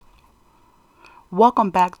Welcome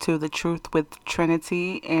back to The Truth with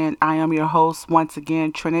Trinity, and I am your host once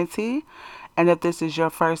again, Trinity. And if this is your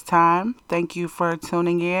first time, thank you for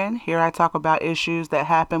tuning in. Here I talk about issues that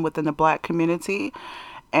happen within the black community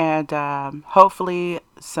and hopefully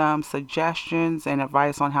some suggestions and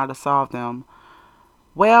advice on how to solve them.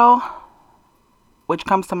 Well, which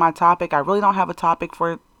comes to my topic, I really don't have a topic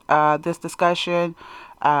for this discussion.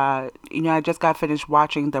 I just got finished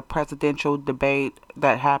watching the presidential debate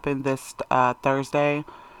that happened this Thursday,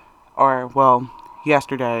 or well,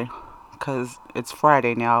 yesterday, because it's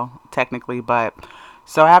Friday now, technically. But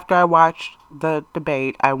so after I watched the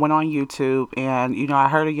debate, I went on YouTube and, I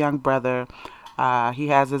heard a young brother. He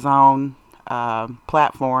has his own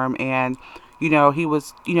platform, and, he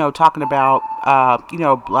was, talking about,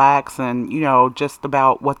 blacks and, just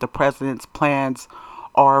about what the president's plans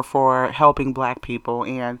are for helping black people.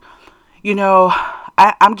 And,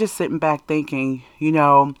 I'm just sitting back thinking,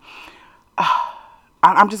 I'm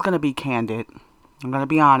just going to be candid. I'm going to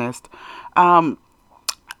be honest. Um,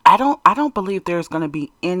 I don't believe there's going to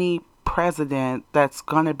be any president that's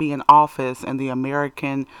going to be in office in the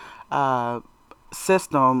American uh,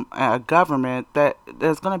 system, government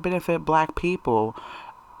that's going to benefit black people.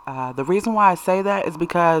 The reason why I say that is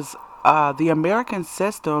because the American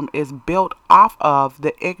system is built off of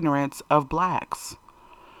the ignorance of blacks,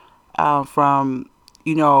 from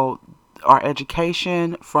you know our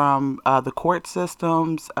education, from the court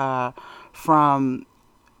systems, from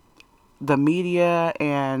the media,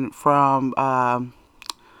 and from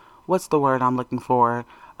what's the word I'm looking for?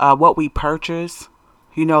 What we purchase.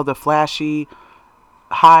 The flashy,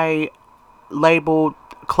 high labeled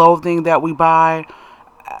clothing that we buy,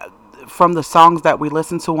 from the songs that we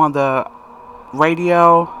listen to on the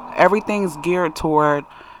radio. Everything's geared toward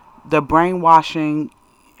the brainwashing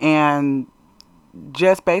and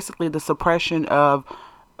just basically the suppression of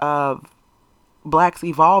blacks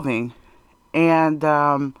evolving. And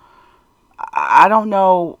I don't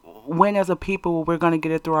know when, as a people, we're going to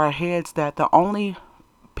get it through our heads that the only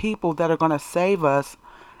people that are going to save us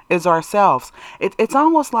is ourselves. It's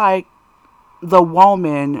almost like the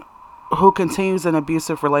woman who continues an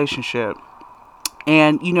abusive relationship.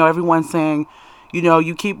 And, everyone's saying,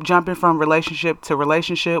 you keep jumping from relationship to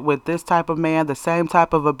relationship with this type of man, the same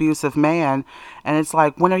type of abusive man. And it's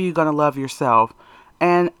like, when are you going to love yourself?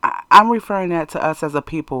 And I'm referring that to us as a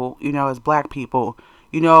people, as black people.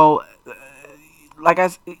 You know, like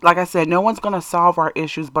I said, no one's going to solve our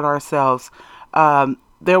issues but ourselves.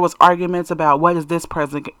 There was arguments about what is this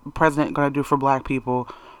president going to do for black people?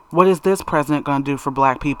 What is this president going to do for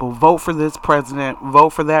black people? Vote for this president, vote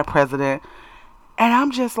for that president. And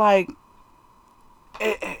I'm just like,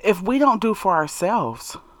 if we don't do for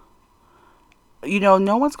ourselves,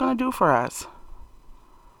 no one's going to do for us.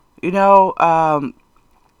 You know, um,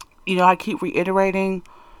 I keep reiterating,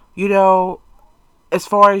 you know, as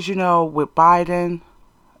far as, with Biden,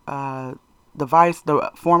 uh,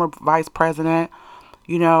 the former vice president,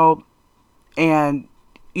 you know, and,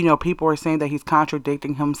 people are saying that he's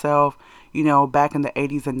contradicting himself. Back in the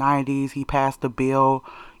 80s and 90s, he passed a bill,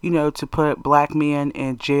 to put black men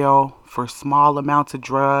in jail for small amounts of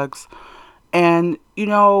drugs. And,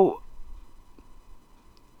 I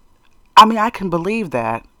mean, I can believe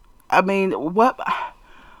that. I mean, what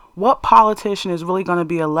politician is really going to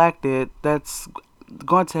be elected that's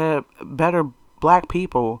going to better black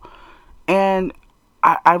people? And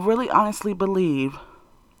I really honestly believe,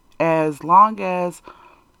 as long as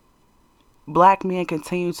black men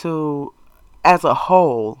continue to, as a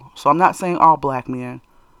whole, so I'm not saying all black men,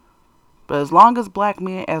 but as long as black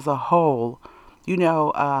men as a whole,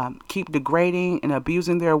 keep degrading and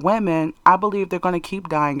abusing their women, I believe they're going to keep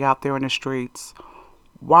dying out there in the streets.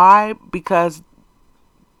 Why? Because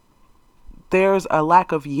there's a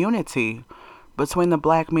lack of unity between the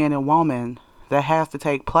black man and woman that has to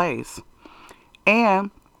take place.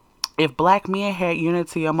 And if black men had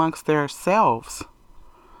unity amongst themselves,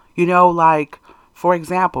 like, for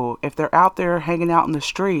example, if they're out there hanging out in the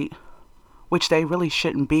street, which they really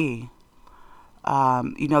shouldn't be,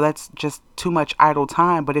 that's just too much idle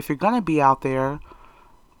time. But if you're going to be out there,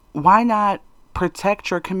 why not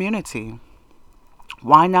protect your community?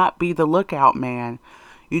 Why not be the lookout man?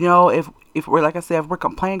 If we're, like I said, if we're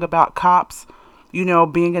complaining about cops,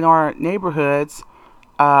 being in our neighborhoods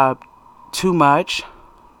uh, too much,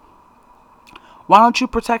 why don't you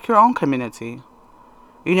protect your own community?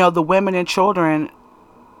 The women and children,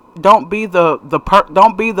 don't be the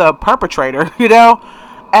perpetrator.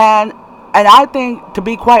 And I think, to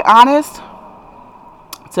be quite honest,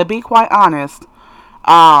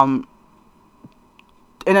 um,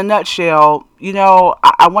 in a nutshell,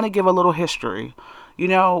 I want to give a little history.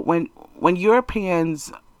 When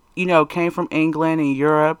Europeans, came from England and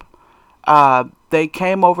Europe, they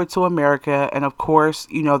came over to America, and of course,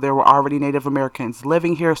 there were already Native Americans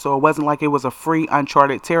living here, so it wasn't like it was a free,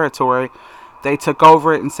 uncharted territory. They took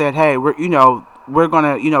over it and said, "Hey, we're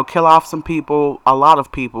gonna, kill off some people, a lot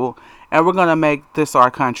of people, and we're gonna make this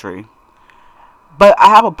our country." But I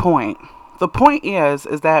have a point. The point is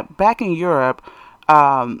that back in Europe,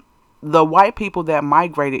 um, the white people that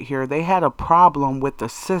migrated here, they had a problem with the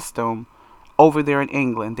system over there in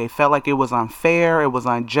England. They felt like it was unfair, it was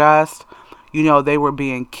unjust. They were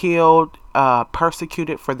being killed,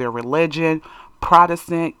 persecuted for their religion,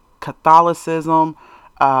 Protestant, Catholicism,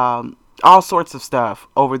 all sorts of stuff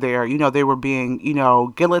over there. They were being,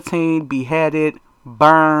 guillotined, beheaded,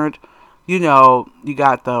 burned. You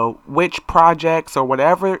got the witch projects or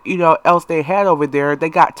whatever, else they had over there. They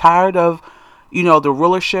got tired of, the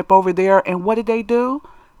rulership over there. And what did they do?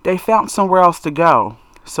 They found somewhere else to go.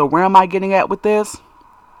 So where am I getting at with this?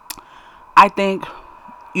 I think,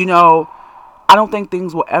 you know, I don't think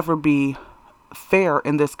things will ever be fair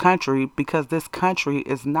in this country because this country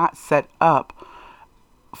is not set up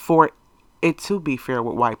for it to be fair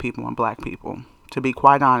with white people and black people. To be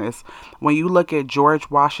quite honest, when you look at George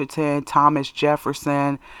Washington, Thomas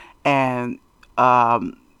Jefferson, and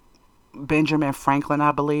Benjamin Franklin,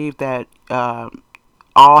 I believe that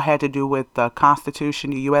all had to do with the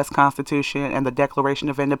Constitution, the U.S. Constitution, and the Declaration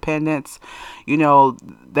of Independence.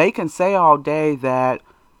 They can say all day that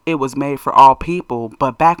it was made for all people,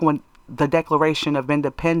 but back when the Declaration of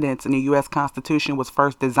Independence and the U.S. Constitution was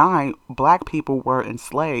first designed, black people were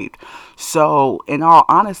enslaved. So, in all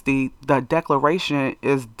honesty, the Declaration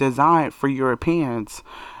is designed for Europeans.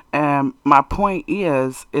 And my point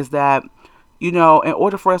is that in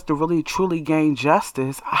order for us to really truly gain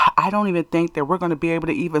justice, I don't even think that we're going to be able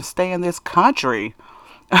to even stay in this country.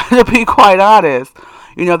 To be quite honest,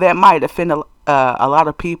 that might offend a lot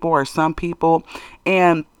of people or some people.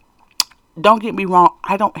 And don't get me wrong,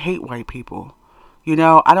 I don't hate white people.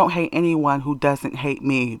 I don't hate anyone who doesn't hate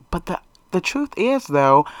me. But the truth is,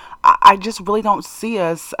 though, I just really don't see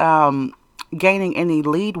us gaining any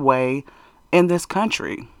leadway in this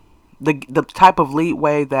country. The type of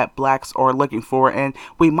leadway that blacks are looking for, and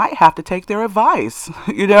we might have to take their advice.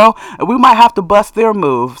 We might have to bust their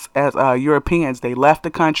moves as Europeans. They left the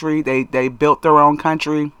country, they built their own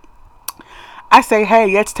country. I say,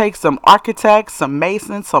 hey, let's take some architects, some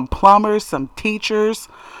masons, some plumbers, some teachers,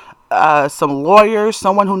 some lawyers,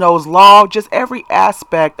 someone who knows law, just every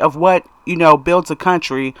aspect of what builds a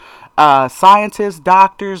country. Scientists,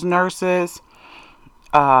 doctors, nurses,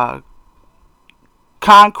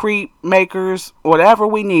 concrete makers, whatever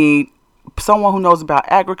we need, someone who knows about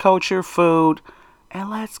agriculture, food, and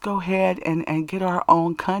let's go ahead and get our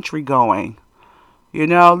own country going.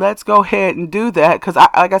 Let's go ahead and do that because,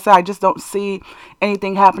 like I said, I just don't see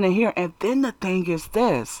anything happening here. And then the thing is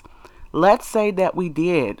this. Let's say that we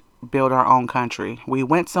did build our own country. We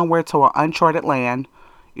went somewhere to an uncharted land,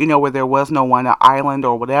 where there was no one, an island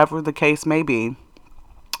or whatever the case may be.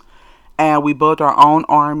 And we built our own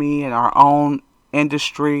army and our own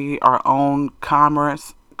industry, our own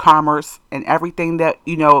commerce, and everything that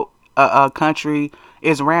a country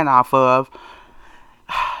is ran off of.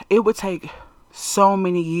 It would take so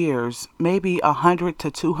many years, maybe 100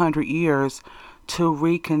 to 200 years, to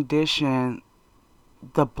recondition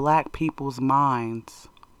the black people's minds.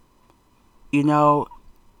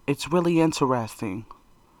 It's really interesting.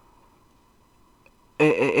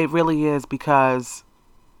 It really is because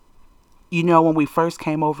when we first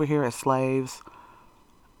came over here as slaves,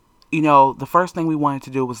 the first thing we wanted to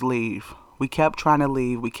do was leave. We kept trying to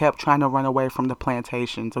leave. We kept trying to run away from the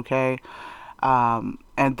plantations, okay?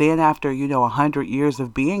 And then after, 100 years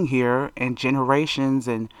of being here and generations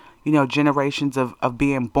of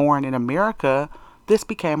being born in America, this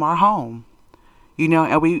became our home.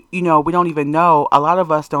 And we don't even know, a lot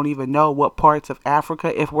of us don't even know what parts of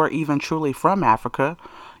Africa, if we're even truly from Africa.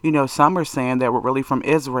 Some are saying that we're really from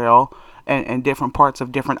Israel and different parts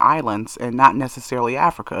of different islands and not necessarily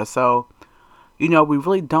Africa. So, we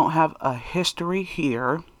really don't have a history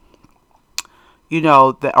here,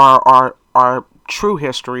 that our true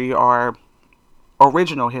history, our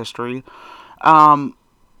original history.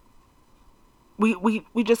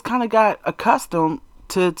 We just kind of got accustomed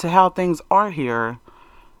to how things are here.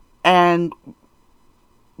 And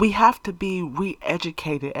we have to be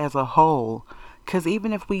re-educated as a whole. Because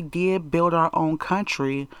even if we did build our own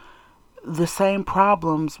country, the same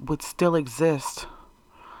problems would still exist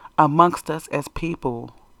amongst us as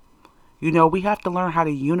people. We have to learn how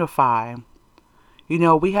to unify.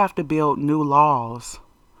 We have to build new laws.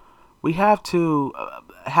 We have to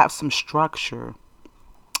have some structure.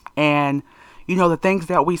 And, the things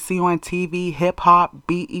that we see on TV, hip hop,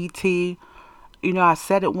 BET, I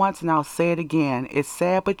said it once and I'll say it again. It's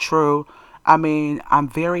sad but true. I mean, I'm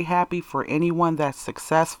very happy for anyone that's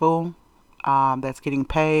successful, that's getting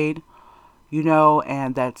paid,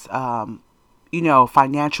 and that's,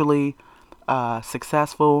 financially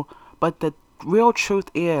successful. But the real truth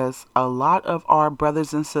is, a lot of our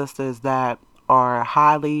brothers and sisters that are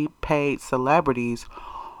highly paid celebrities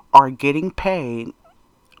are getting paid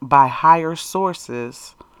by higher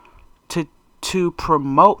sources to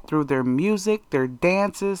promote through their music, their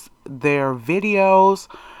dances, their videos.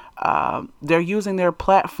 They're using their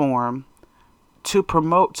platform to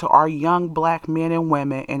promote to our young black men and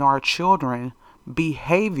women and our children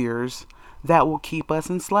behaviors that will keep us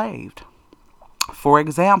enslaved. For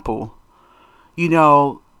example, you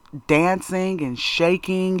know, dancing and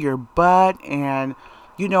shaking your butt and,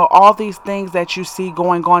 all these things that you see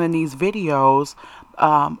going on in these videos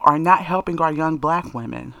are not helping our young black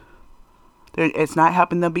women. It's not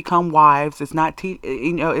helping them become wives. It's not,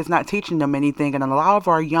 it's not teaching them anything. And a lot of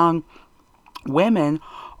our young women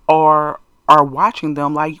are watching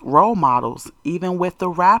them like role models. Even with the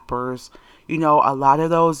rappers, a lot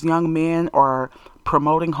of those young men are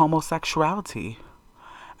promoting homosexuality.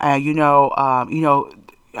 And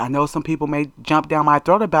I know some people may jump down my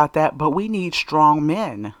throat about that, but we need strong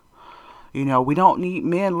men. We don't need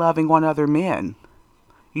men loving on other men.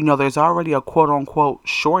 There's already a quote unquote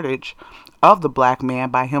shortage of the black man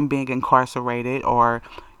by him being incarcerated or,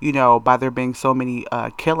 by there being so many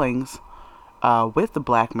killings with the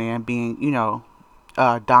black man being,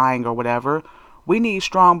 dying or whatever. We need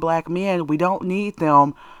strong black men. We don't need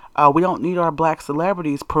them. We don't need our black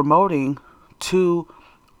celebrities promoting to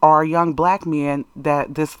our young black men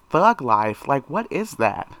that this thug life. Like, what is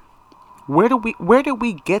that? Where do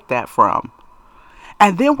we get that from?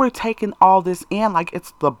 And then we're taking all this in like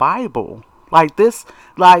it's the Bible. Like this,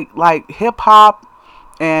 like hip hop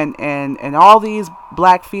and all these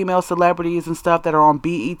black female celebrities and stuff that are on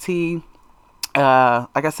BET.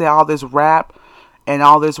 Like I said, all this rap and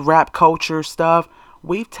all this rap culture stuff.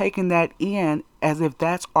 We've taken that in as if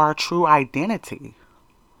that's our true identity.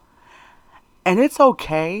 And it's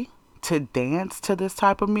okay to dance to this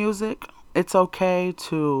type of music. It's okay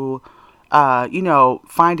to,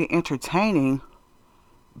 find it entertaining,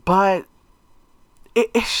 but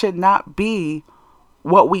it should not be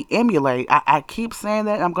what we emulate. I keep saying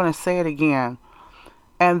that. I'm going to say it again.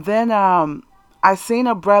 And then I seen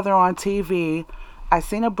a brother on TV.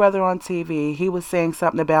 He was saying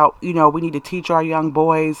something about, we need to teach our young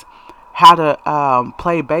boys how to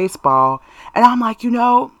play baseball. And I'm like,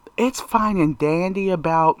 it's fine and dandy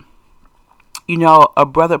about, a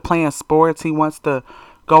brother playing sports. He wants to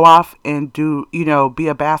go off and do, be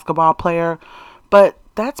a basketball player. But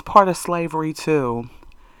that's part of slavery too.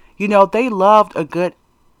 They loved a good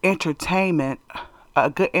entertainment, a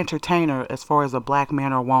good entertainer as far as a black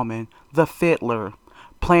man or woman, the fiddler,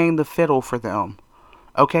 playing the fiddle for them.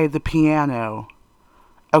 Okay, the piano.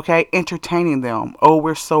 Okay, entertaining them. Oh,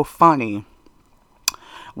 we're so funny.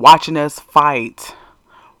 Watching us fight,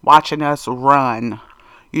 watching us run.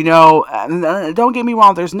 Don't get me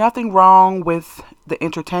wrong, there's nothing wrong with the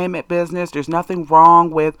entertainment business. There's nothing wrong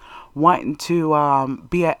with wanting to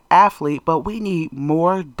be an athlete, but we need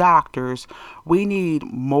more doctors. We need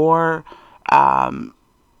more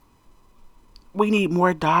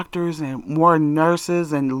doctors and more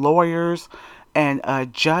nurses and lawyers and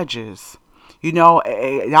judges.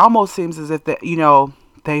 It almost seems as if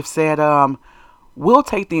they've said, we'll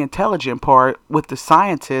take the intelligent part with the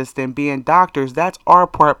scientists and being doctors. That's our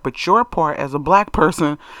part, but your part as a black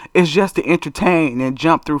person is just to entertain and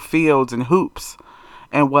jump through fields and hoops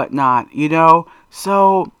and whatnot.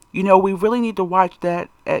 So we really need to watch that.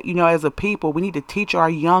 As a people, we need to teach our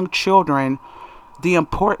young children the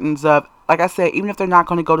importance of, like I said, even if they're not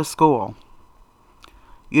going to go to school,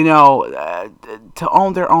 to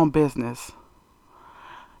own their own business.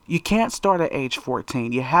 You can't start at age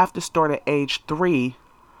 14. You have to start at age 3,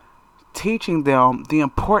 teaching them the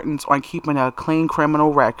importance on keeping a clean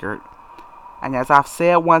criminal record. And as I've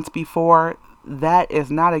said once before, that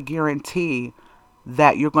is not a guarantee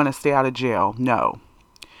that you're going to stay out of jail. No.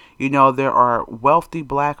 There are wealthy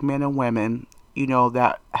black men and women,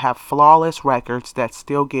 that have flawless records that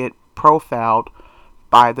still get profiled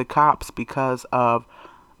by the cops because of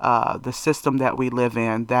the system that we live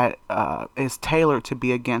in that is tailored to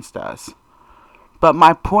be against us. But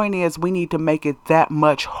my point is, we need to make it that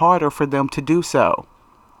much harder for them to do so.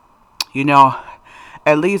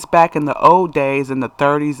 At least back in the old days, in the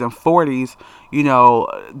 30s and 40s,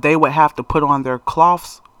 they would have to put on their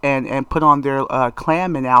cloths and put on their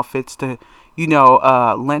clanman outfits to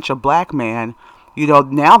lynch a black man,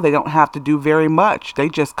 now they don't have to do very much. They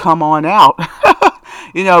just come on out.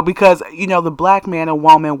 Because the black man and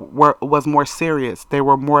woman was more serious. They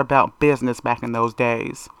were more about business back in those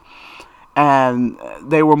days, and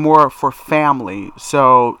they were more for family.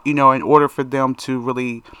 So in order for them to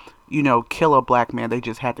really, kill a black man, they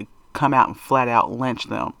just had to come out and flat out lynch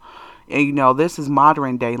them. And this is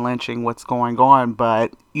modern day lynching, what's going on,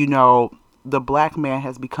 but the black man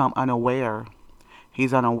has become unaware.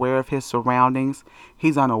 He's unaware of his surroundings.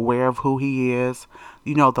 He's unaware of who he is.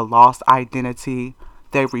 The lost identity.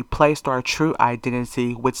 They've replaced our true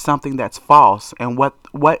identity with something that's false. And what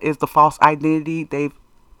is the false identity they've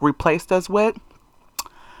replaced us with?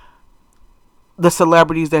 The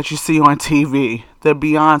celebrities that you see on TV, the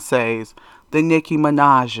Beyoncés, the Nicki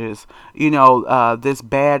Minaj's, this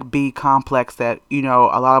bad B complex that, a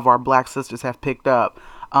lot of our black sisters have picked up,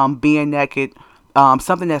 being naked,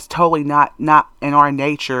 something that's totally not in our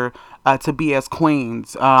nature to be as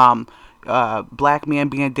queens, black men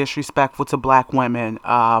being disrespectful to black women,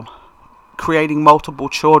 creating multiple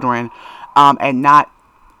children, and not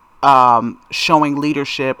showing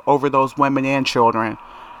leadership over those women and children.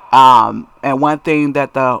 And one thing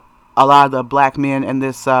that a lot of the black men in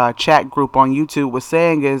this chat group on YouTube was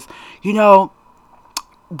saying is,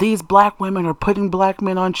 these black women are putting black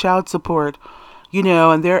men on child support,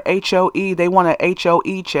 and their HOE, they want a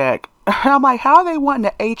HOE check. I'm like, how are they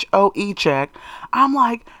wanting a HOE check? I'm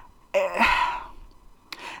like,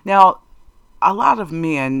 now, a lot of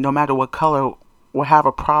men, no matter what color, will have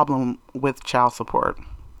a problem with child support.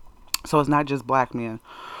 So it's not just black men.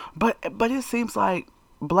 But it seems like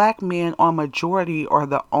black men on majority are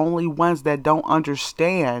the only ones that don't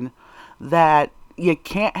understand that you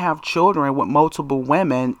can't have children with multiple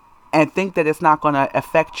women and think that it's not going to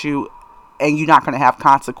affect you and you're not going to have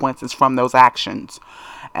consequences from those actions.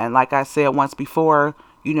 And like I said once before,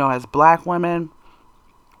 as black women,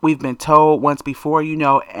 we've been told once before,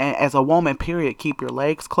 as a woman, period, keep your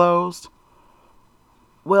legs closed.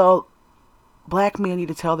 Well, black men need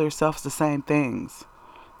to tell themselves the same things.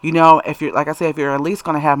 If you're, like I said, if you're at least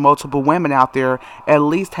going to have multiple women out there, at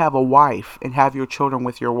least have a wife and have your children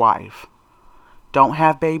with your wife. Don't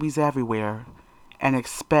have babies everywhere and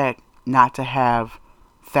expect not to have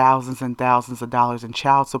thousands and thousands of dollars in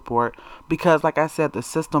child support, because, like I said, the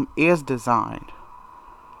system is designed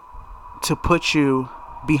to put you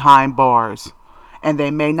behind bars. And they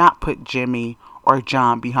may not put Jimmy or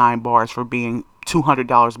John behind bars for being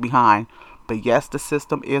 $200 behind. But yes, the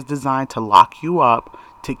system is designed to lock you up,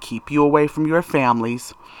 to keep you away from your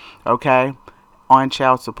families, okay, on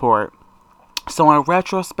child support. So in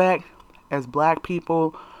retrospect, as black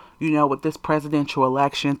people, with this presidential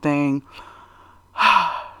election thing,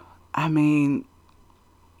 I mean,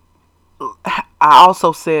 I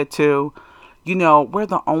also said too, we're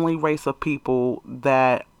the only race of people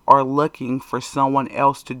that are looking for someone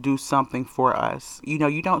else to do something for us.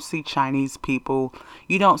 You don't see Chinese people,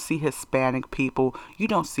 you don't see Hispanic people, you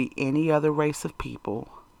don't see any other race of people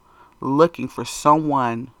looking for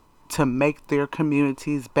someone to make their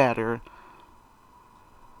communities better.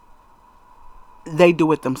 They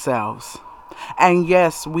do it themselves. And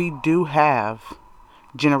yes, we do have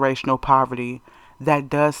generational poverty that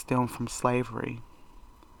does stem from slavery.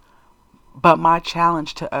 But my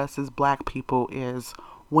challenge to us as black people is,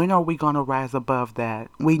 when are we going to rise above that?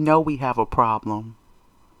 We know we have a problem.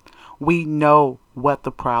 We know what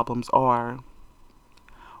the problems are.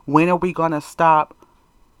 When are we going to stop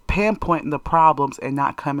pinpointing the problems and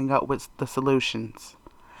not coming up with the solutions?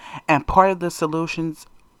 And part of the solutions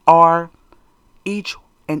are each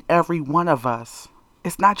and every one of us.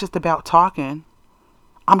 It's not just about talking.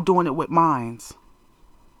 I'm doing it with minds.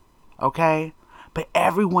 Okay? But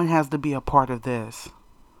everyone has to be a part of this.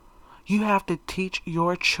 You have to teach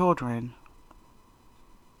your children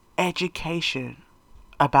education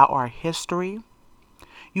about our history.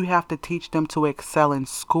 You have to teach them to excel in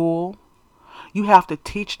school. You have to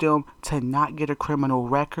teach them to not get a criminal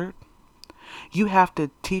record. You have to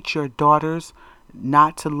teach your daughters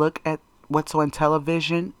not to look at what's on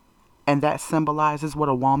television and that symbolizes what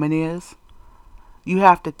a woman is. You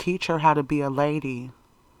have to teach her how to be a lady.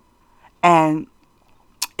 And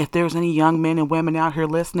if there's any young men and women out here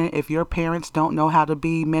listening, if your parents don't know how to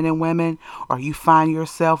be men and women, or you find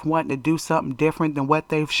yourself wanting to do something different than what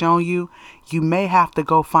they've shown you, you may have to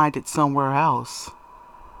go find it somewhere else.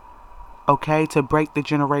 Okay, to break the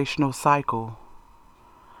generational cycle.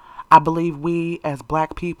 I believe we as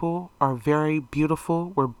black people are very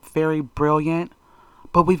beautiful. We're very brilliant,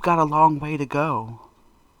 but we've got a long way to go.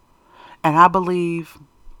 And I believe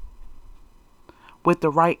with the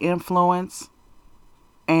right influence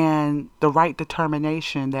and the right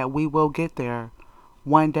determination that we will get there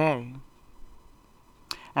one day.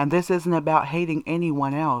 And this isn't about hating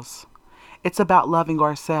anyone else. It's about loving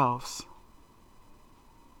ourselves.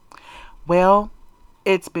 Well,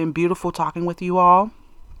 it's been beautiful talking with you all.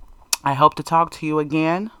 I hope to talk to you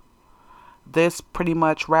again. This pretty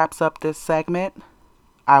much wraps up this segment.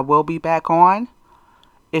 I will be back on.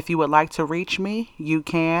 If you would like to reach me, you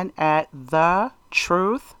can at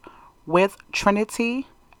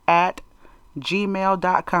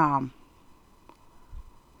thetruthwithtrinity@gmail.com.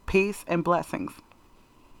 Peace and blessings.